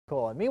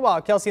Cool. And meanwhile,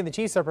 Kelsey and the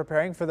Chiefs are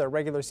preparing for their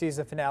regular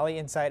season finale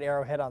inside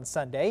Arrowhead on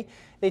Sunday.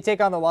 They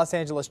take on the Los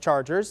Angeles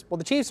Chargers. Well,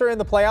 the Chiefs are in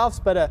the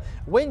playoffs, but a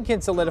win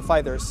can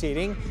solidify their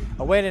seeding.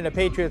 A win and a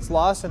Patriots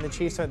loss, and the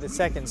Chiefs are the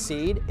 2nd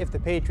seed. If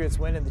the Patriots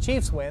win and the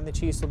Chiefs win, the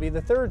Chiefs will be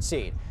the 3rd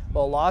seed.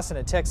 Well, a loss and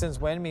a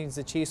Texans win means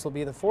the Chiefs will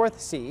be the 4th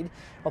seed.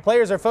 Well,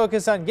 players are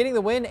focused on getting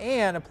the win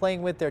and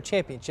playing with their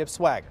championship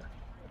swagger.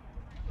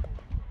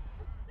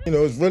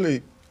 It's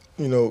really,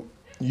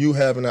 you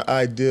having an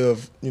idea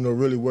of,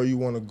 really where you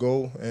want to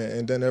go,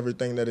 and then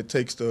everything that it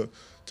takes to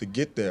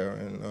get there.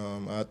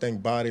 And I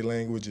think body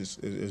language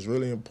is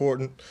really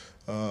important,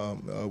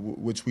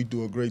 which we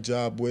do a great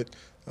job with.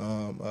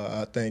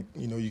 I think,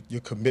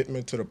 your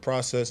commitment to the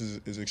process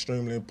is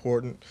extremely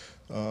important.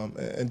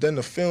 And then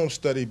the film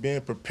study,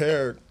 being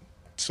prepared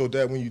so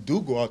that when you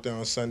do go out there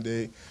on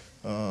Sunday,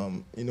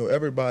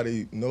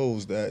 everybody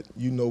knows that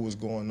you know what's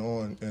going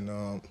on.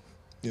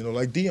 And,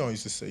 like Dion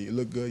used to say, you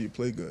look good, you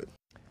play good.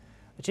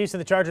 The Chiefs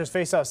and the Chargers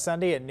face off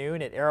Sunday at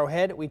noon at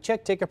Arrowhead. We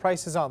checked ticket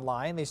prices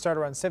online. They start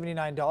around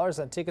 $79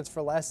 on tickets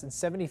for less than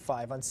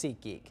 $75 on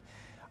SeatGeek.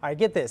 All right,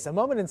 get this. A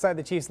moment inside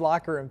the Chiefs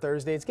locker room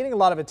Thursday. It's getting a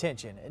lot of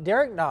attention.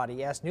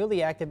 N9ne asked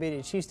newly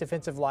activated Chiefs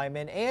defensive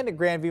lineman and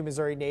Grandview,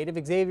 Missouri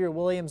native Xavier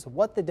Williams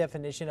what the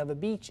definition of a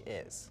beach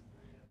is.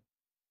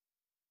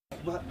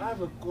 But I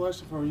have a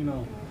question for,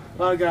 a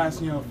lot of guys,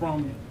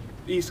 from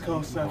East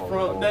Coast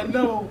that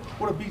know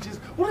what a beach is.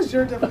 What is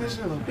your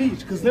definition of a beach?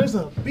 Because there's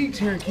a beach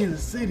here in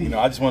Kansas City.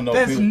 I just want to know.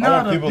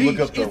 I want people to look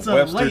up the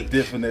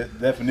Webster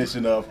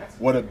definition of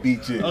what a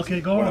beach is.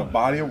 Okay, go on. When a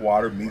body of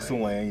water meets the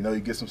land, you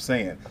get some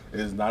sand. It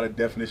is not a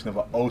definition of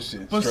an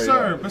ocean. But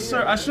sir,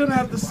 I shouldn't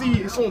have to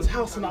see someone's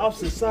house on the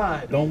opposite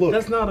side. Don't look.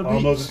 That's not a beach. I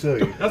don't know what to tell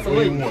you. That's a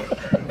lake.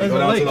 That's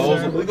a lake,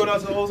 sir. We go down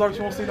to the Ozarks,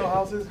 you won't see no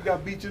houses. You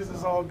got beaches.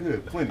 It's all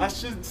good. Plenty. I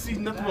should see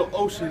nothing but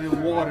ocean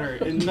and water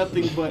and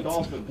nothing but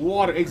dolphins.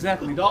 Water, exactly.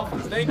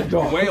 Dolphins. Thank you.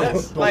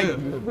 Whales.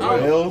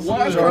 Whales.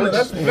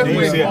 That's the better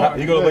way to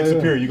you go to Lake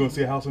Superior. You gonna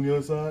see a house on the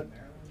other side?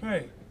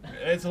 Hey,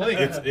 it's a lake.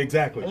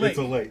 Exactly. It's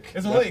a lake.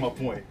 It's a That's lake. my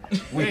point.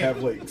 We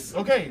have lakes.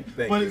 Okay,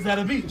 but is that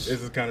a beach? This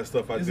is the kind of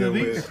stuff I Is deal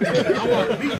it a beach? with. I want a beach.